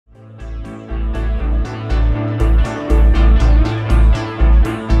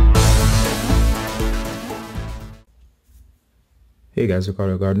Hey guys,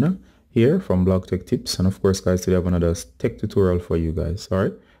 Ricardo Gardner here from Blog Tech Tips, and of course guys, today I have another tech tutorial for you guys.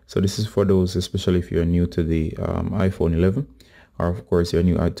 Alright, so this is for those, especially if you're new to the iPhone 11, or of course you're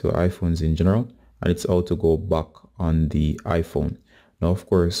new to iPhones in general, and it's how to go back on the iPhone. Now of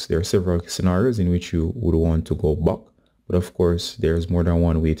course there are several scenarios in which you would want to go back, but of course there's more than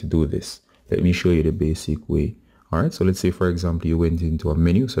one way to do this. Let me show you the basic way. Alright, so let's say for example you went into a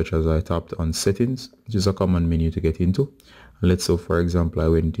menu, such as I tapped on settings, which is a common menu to get into. And let's say for example I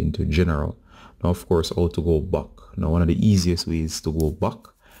went into general. Now of course, how to go back. Now one of the easiest ways to go back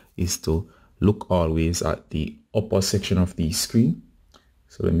is to look always at the upper section of the screen.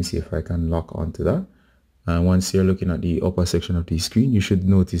 So let me see if I can lock onto that. And once you're looking at the upper section of the screen, you should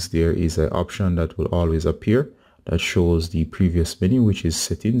notice there is an option that will always appear that shows the previous menu, which is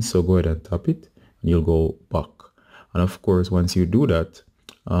settings. So go ahead and tap it and you'll go back. And of course, once you do that,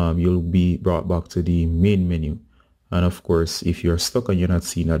 you'll be brought back to the main menu. And of course, if you're stuck and you're not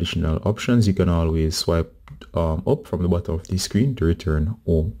seeing additional options, you can always swipe up from the bottom of the screen to return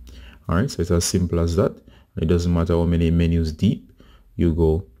home. All right, so it's as simple as that. It doesn't matter how many menus deep you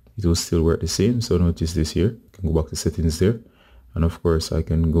go, it will still work the same. So notice this here, I can go back to settings there. And of course, I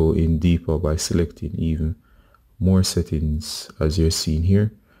can go in deeper by selecting even more settings, as you're seeing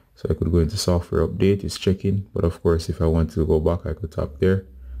here. So I could go into software update, it's checking. But of course, if I want to go back, I could tap there,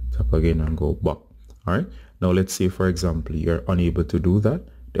 tap again and go back. All right. Now let's say for example, you're unable to do that.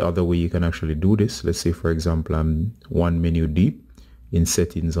 The other way you can actually do this, let's say for example, I'm one menu deep in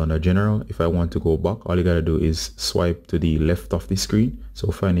settings under general. If I want to go back, all you gotta do is swipe to the left of the screen.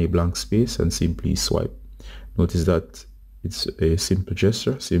 So find a blank space and simply swipe. Notice that it's a simple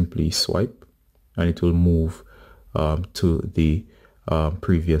gesture, simply swipe, and it will move to the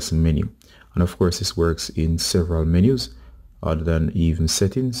previous menu. And of course this works in several menus other than even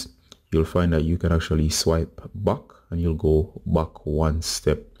settings. You'll find that you can actually swipe back and you'll go back one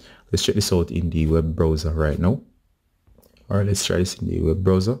step. Let's check this out in the web browser right now. All right, let's try this in the web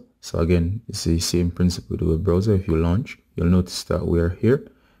browser. So again, it's the same principle with the web browser. If you launch, you'll notice that we're here.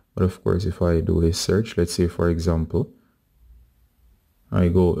 But of course, if I do a search, let's say for example, I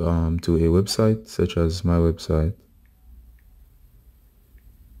go to a website such as my website.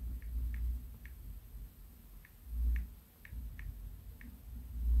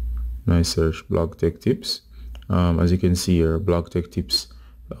 I search Blog Tech Tips. As you can see here, Blog Tech Tips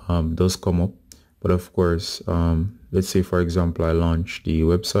does come up. But of course, let's say for example, I launch the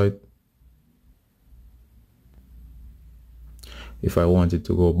website. If I wanted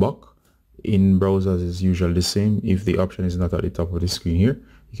to go back, in browsers is usually the same. If the option is not at the top of the screen here,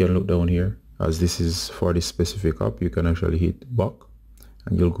 you can look down here. As this is for this specific app, you can actually hit back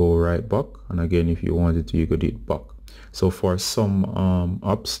and you'll go right back. And again, if you wanted to, you could hit back. So for some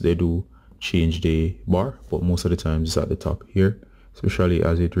apps, they do change the bar, but most of the time it's at the top here, especially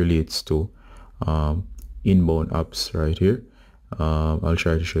as it relates to inbound apps right here. I'll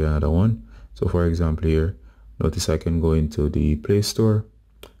try to show you another one. So for example here, notice I can go into the Play Store.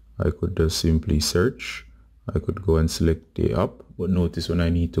 I could just simply search. I could go and select the app, but notice when I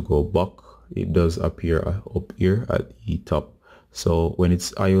need to go back, it does appear up here at the top. So when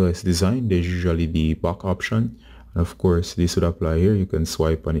it's iOS design, there's usually the back option. And of course, this would apply here. You can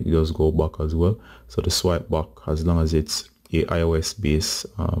swipe and it does go back as well. So the swipe back, as long as it's a iOS based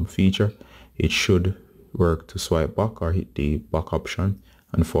feature, it should work to swipe back or hit the back option.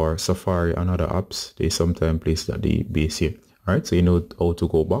 And for Safari and other apps, they sometimes place that the base here. All right, so you know how to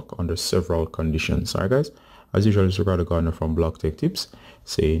go back under several conditions. All right, guys. As usual, it's Ricardo Gardner from Blog Tech Tips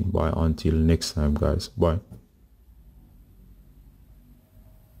saying bye until next time, guys. Bye.